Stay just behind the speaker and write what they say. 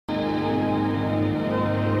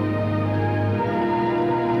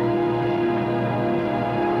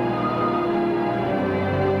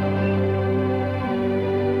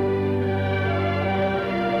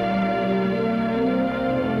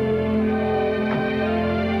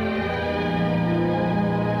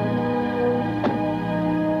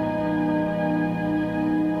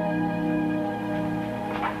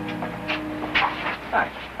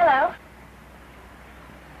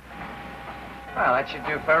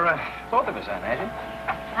for both of us, I imagine.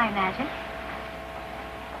 I imagine.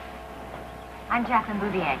 I'm Jacqueline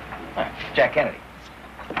Bouvier. Jack Kennedy.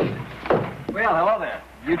 Well, hello there.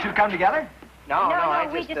 You two come together? No, I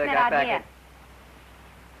just met got out back here.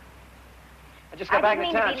 I just got back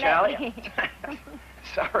in town, Charlie. Late.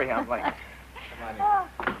 Sorry, I'm late.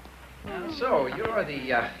 So, you're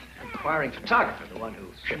the inquiring photographer, the one who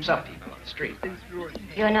trips up people on the street.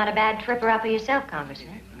 You're not a bad tripper-upper yourself,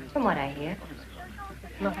 Congressman, from what I hear.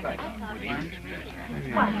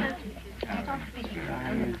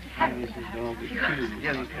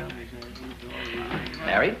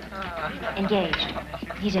 Married? Engaged.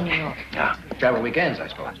 He's in New York. Yeah. Travel weekends, I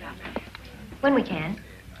suppose. When we can.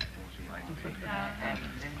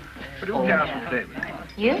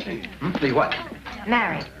 You? Please what?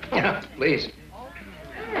 Married. Yeah, please.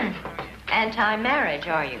 Anti-marriage,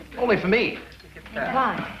 are you? Only for me.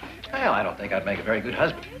 Why? Well, I don't think I'd make a very good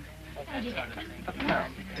husband.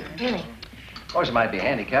 Really? Of course, it might be a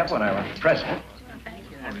handicap when I run for president.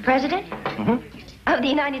 President? Mm-hmm. Of the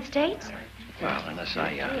United States? Well, unless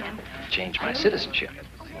I change my citizenship.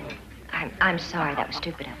 I'm sorry, that was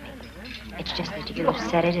stupid of me. It's just that you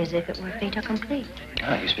said it as if it were a fait accompli.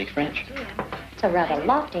 Ah, you speak French? It's a rather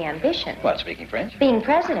lofty ambition. What, speaking French? Being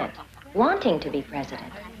president. Wanting to be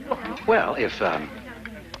president. Well, if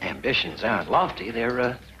ambitions aren't lofty,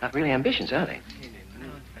 they're not really ambitions, are they?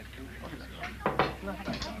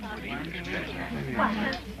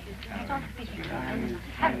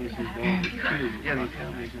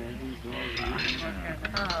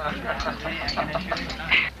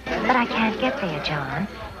 But I can't get there, John.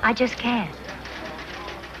 I just can't.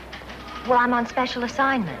 Well, I'm on special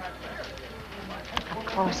assignment. Of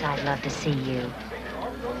course I'd love to see you.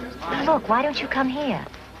 Look, why don't you come here?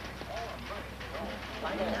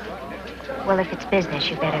 Well, if it's business,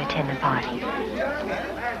 you better attend the party.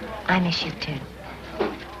 I miss you, too.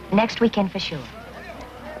 Next weekend for sure.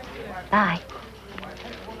 Bye.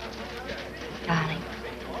 Darling.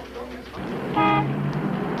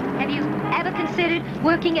 Have you ever considered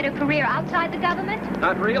working at a career outside the government?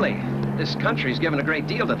 Not really. This country's given a great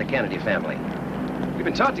deal to the Kennedy family. We've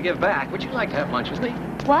been taught to give back. Would you like to have lunch with me?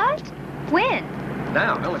 What? When?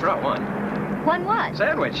 Now, I only brought one. One what?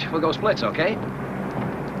 Sandwich. We'll go splits, okay?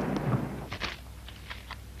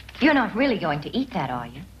 You're not really going to eat that, are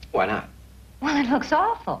you? Why not? Well, it looks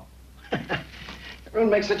awful.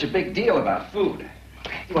 Everyone makes such a big deal about food.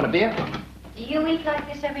 You want a beer? Do you eat like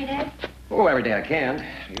this every day? Oh, every day I can.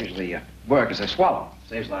 I usually work as I swallow.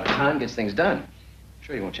 Saves a lot of time, gets things done.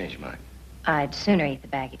 Sure you won't change your mind. I'd sooner eat the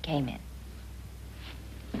bag it came in.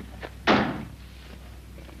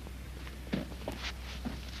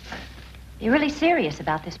 You're really serious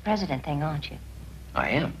about this president thing, aren't you? I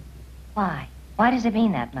am. Why? Why does it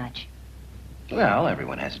mean that much? Well,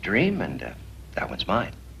 everyone has a dream, and that one's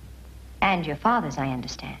mine. And your father's, I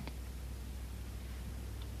understand.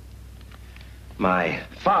 My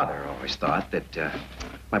father always thought that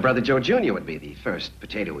my brother Joe Jr. would be the first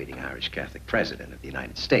potato-eating Irish Catholic president of the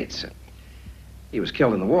United States. He was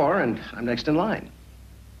killed in the war, and I'm next in line.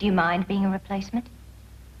 Do you mind being a replacement?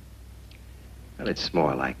 Well, it's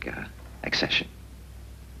more like accession.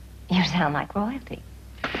 You sound like royalty.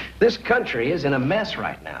 This country is in a mess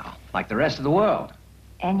right now, like the rest of the world.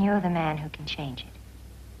 And you're the man who can change it.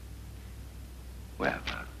 Well,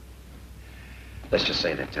 let's just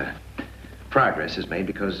say that progress is made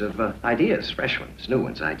because of ideas, fresh ones, new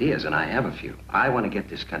ones, ideas, and I have a few. I want to get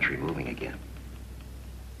this country moving again.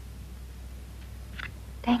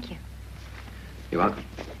 Thank you. You're welcome.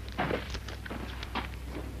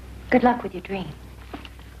 Good luck with your dream.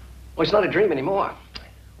 Well, it's not a dream anymore.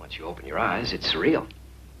 Once you open your eyes, it's surreal.